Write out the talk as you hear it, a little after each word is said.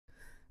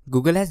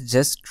Google has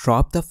just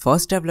dropped the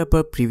first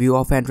developer preview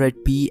of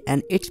Android P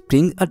and it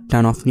brings a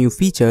ton of new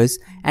features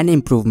and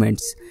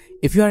improvements.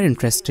 If you are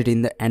interested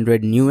in the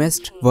Android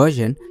newest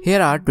version, here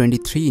are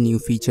 23 new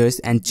features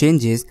and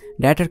changes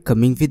that are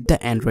coming with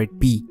the Android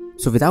P.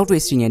 So without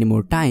wasting any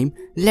more time,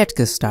 let's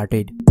get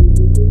started.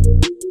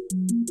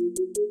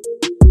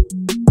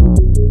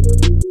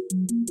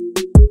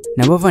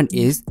 Number 1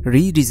 is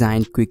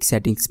redesigned quick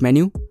settings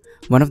menu.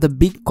 One of the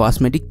big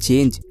cosmetic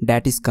change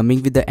that is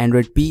coming with the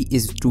Android P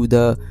is to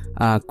the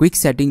quick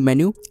setting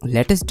menu.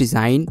 Latest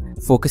design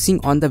focusing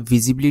on the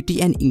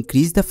visibility and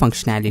increase the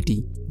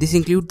functionality. This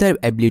includes the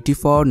ability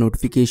for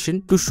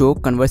notification to show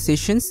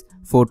conversations,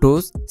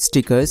 photos,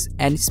 stickers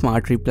and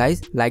smart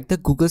replies like the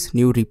Google's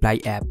new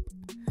Reply app.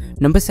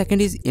 Number 2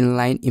 is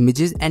inline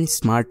images and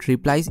smart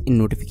replies in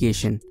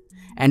notification.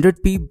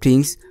 Android P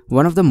brings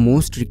one of the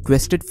most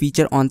requested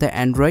feature on the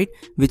Android,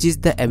 which is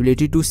the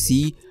ability to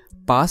see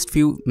past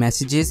few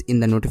messages in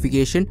the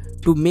notification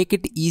to make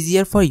it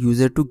easier for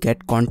user to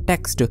get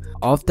context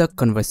of the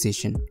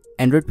conversation.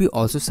 Android P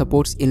also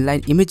supports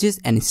inline images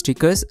and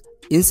stickers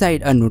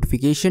inside a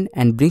notification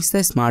and brings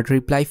the smart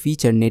reply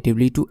feature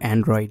natively to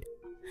Android.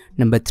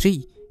 Number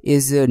 3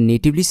 is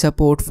natively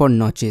support for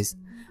notches.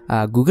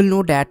 Google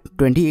know that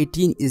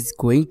 2018 is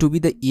going to be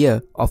the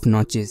year of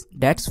notches.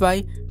 That's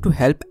why to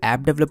help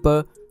app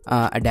developer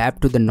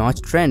adapt to the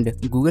notch trend,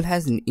 Google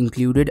has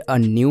included a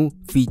new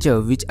feature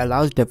which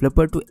allows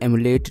developer to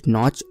emulate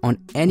notch on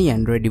any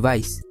Android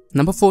device.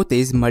 Number 4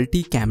 is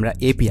multi-camera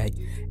API.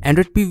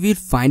 Android P will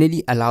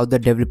finally allow the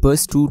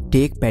developers to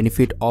take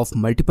benefit of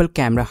multiple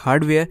camera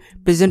hardware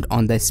present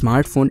on the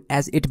smartphone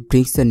as it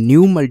brings the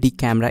new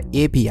multi-camera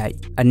API.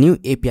 A new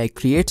API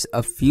creates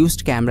a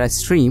fused camera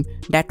stream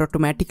that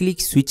automatically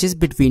switches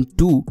between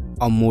 2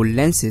 or more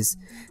lenses.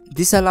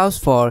 This allows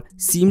for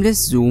seamless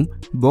zoom,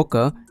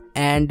 bokeh,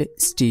 and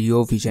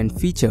stereo vision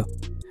feature.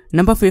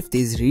 Number 5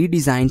 is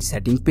redesigned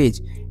setting page.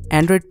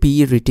 Android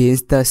P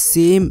retains the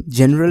same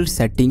general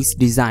settings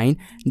design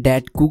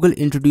that Google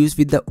introduced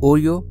with the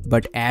Oreo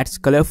but adds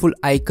colorful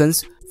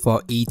icons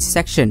for each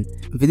section.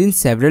 Within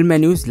several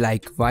menus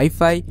like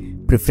Wi-Fi,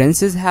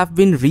 preferences have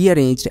been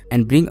rearranged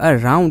and bring a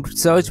round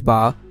search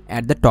bar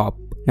at the top.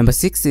 Number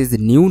 6 is the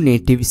new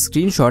native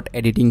screenshot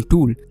editing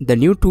tool. The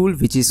new tool,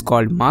 which is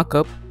called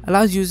Markup,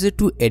 allows users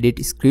to edit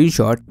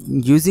screenshot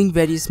using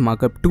various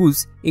markup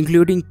tools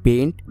including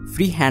Paint,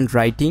 freehand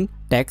writing,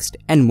 text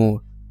and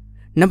more.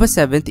 Number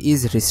 7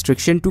 is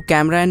restriction to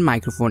camera and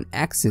microphone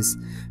access.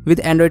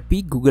 With Android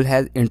P, Google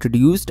has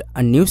introduced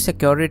a new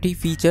security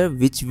feature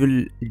which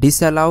will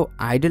disallow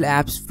idle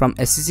apps from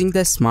accessing the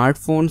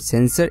smartphone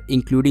sensor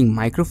including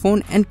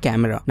microphone and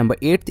camera. Number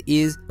 8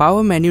 is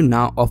Power Menu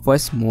now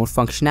offers more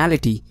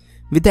functionality.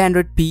 With the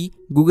Android P,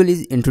 Google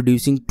is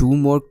introducing 2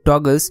 more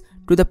toggles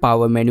to the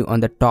power menu on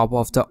the top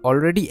of the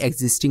already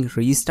existing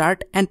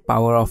restart and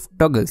power off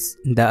toggles.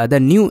 The other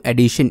new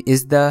addition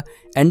is the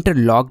enter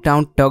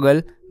lockdown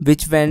toggle,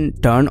 which when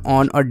turn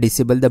on or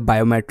disable the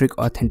biometric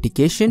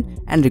authentication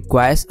and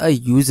requires a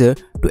user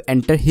to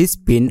enter his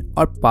PIN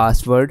or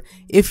password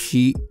if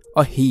she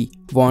or he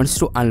wants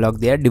to unlock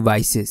their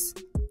devices.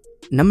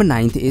 Number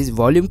 9 is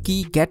volume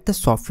key get the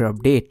software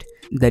update.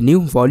 The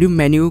new volume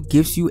menu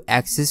gives you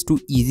access to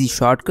easy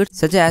shortcuts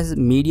such as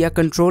media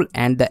control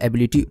and the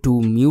ability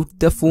to mute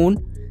the phone.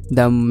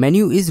 The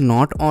menu is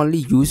not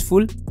only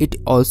useful, it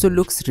also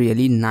looks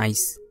really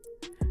nice.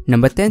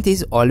 Number 10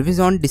 is always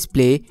on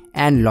display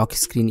and lock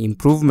screen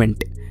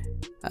improvement.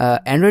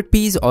 Android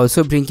P is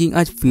also bringing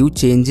a few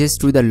changes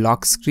to the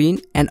lock screen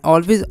and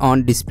always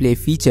on display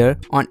feature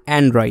on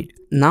Android.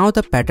 Now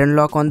the pattern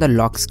lock on the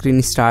lock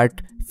screen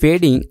start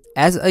fading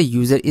as a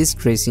user is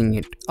tracing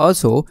it.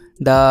 Also,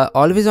 the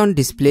always on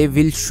display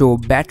will show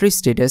battery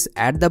status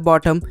at the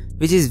bottom,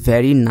 which is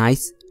very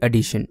nice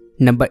addition.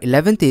 Number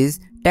 11 is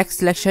text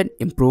selection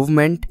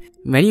improvement.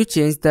 When you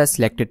change the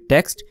selected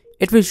text,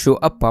 it will show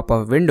a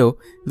pop-up window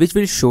which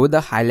will show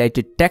the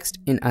highlighted text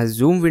in a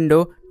zoom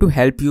window to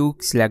help you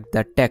select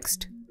the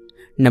text.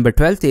 Number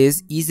 12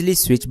 is easily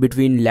switch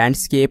between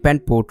landscape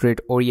and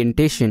portrait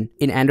orientation.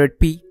 In Android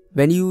P,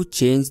 when you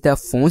change the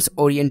phone's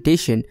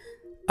orientation,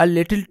 a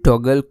little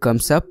toggle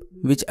comes up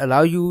which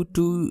allow you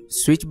to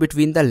switch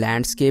between the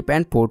landscape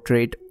and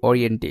portrait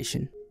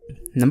orientation.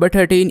 Number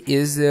 13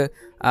 is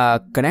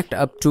connect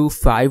up to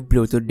 5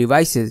 Bluetooth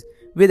devices.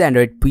 With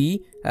Android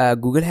P,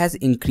 Google has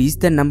increased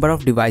the number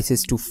of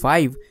devices to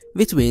 5,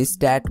 which means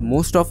that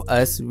most of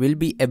us will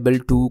be able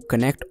to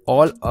connect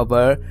all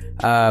our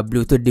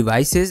Bluetooth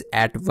devices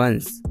at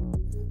once.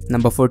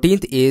 Number 14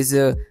 is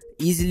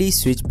easily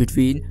switch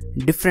between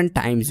different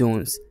time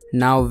zones.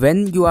 Now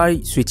when you are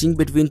switching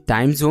between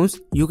time zones,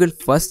 you can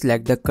first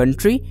select the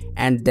country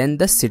and then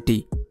the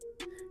city.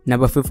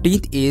 Number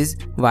 15 is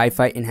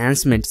Wi-Fi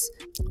enhancements.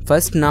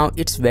 First, now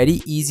it's very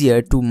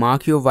easier to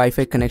mark your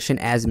Wi-Fi connection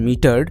as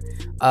metered.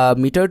 A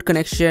metered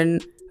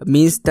connection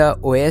means the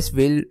OS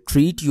will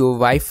treat your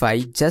Wi-Fi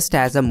just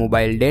as a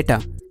mobile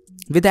data.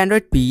 With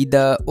Android P,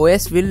 the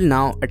OS will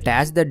now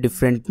attach the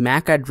different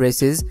MAC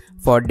addresses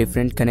for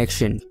different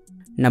connection.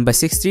 Number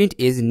 16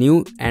 is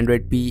new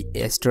Android P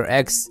Ester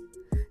eggs.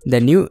 The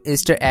new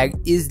Easter egg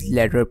is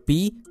letter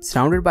P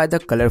surrounded by the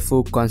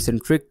colorful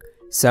concentric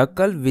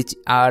circle which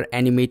are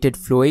animated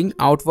flowing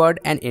outward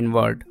and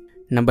inward.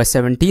 Number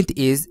 17th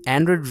is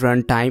Android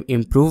runtime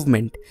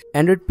improvement.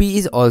 Android P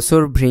is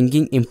also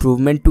bringing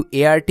improvement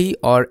to ART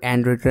or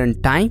Android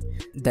runtime.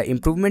 The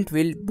improvement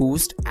will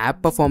boost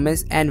app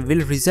performance and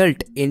will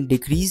result in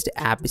decreased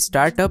app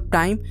startup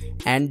time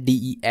and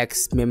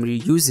DEX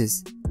memory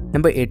uses.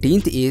 Number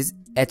 18th is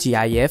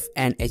HEIF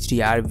and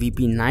HDR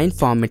VP9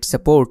 format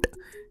support.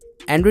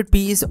 Android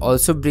P is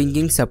also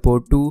bringing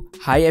support to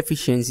high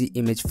efficiency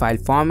image file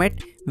format,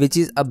 which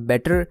is a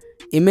better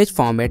image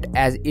format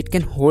as it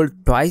can hold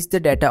twice the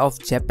data of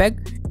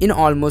JPEG in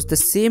almost the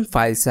same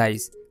file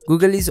size.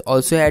 Google is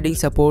also adding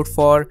support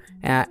for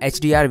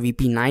HDR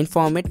VP9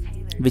 format,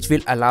 which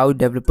will allow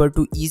developers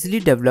to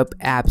easily develop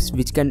apps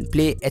which can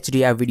play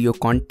HDR video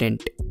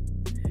content.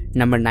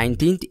 Number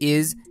 19th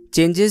is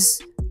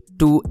changes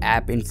to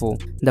app info.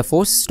 The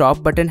force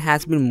stop button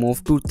has been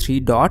moved to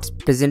 3 dots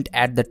present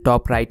at the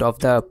top right of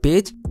the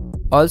page.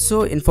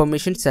 Also,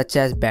 information such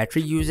as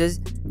battery uses,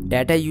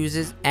 data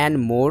uses and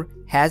more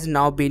has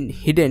now been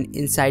hidden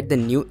inside the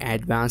new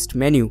advanced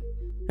menu.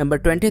 Number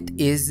 20th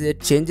is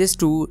changes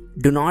to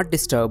do not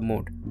disturb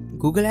mode.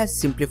 Google has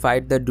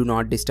simplified the do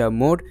not disturb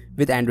mode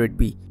with Android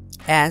P,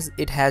 as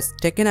it has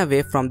taken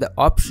away from the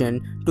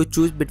option to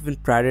choose between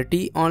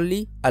priority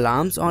only,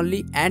 alarms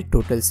only and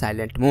total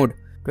silent mode.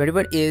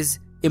 21 is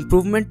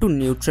improvement to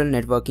neutral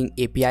networking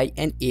API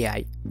and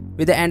AI.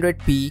 With the Android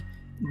P,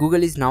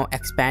 Google is now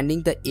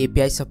expanding the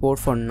API support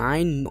for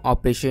 9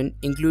 operations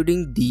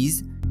including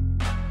these.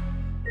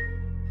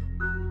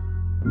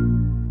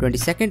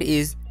 22nd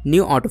is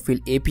new Autofill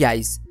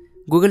APIs.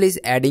 Google is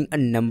adding a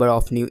number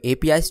of new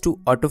APIs to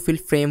Autofill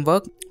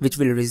framework which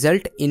will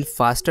result in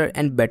faster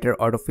and better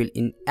autofill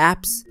in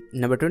apps.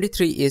 Number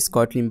 23 is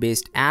Kotlin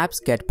based apps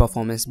get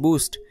performance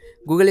boost.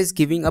 Google is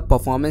giving a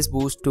performance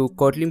boost to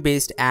Kotlin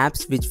based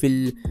apps which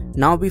will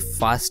now be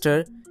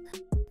faster.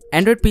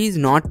 Android P is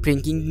not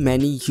bringing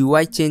many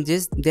UI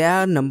changes. There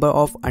are a number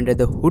of under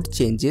the hood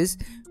changes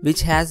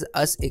which has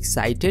us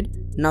excited.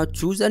 Now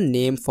choose a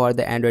name for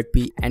the Android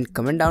P and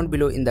comment down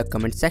below in the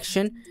comment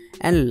section,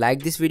 and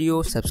like this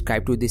video,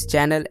 subscribe to this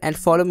channel and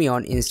follow me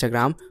on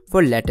Instagram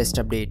for latest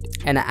update,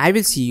 and I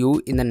will see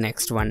you in the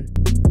next one.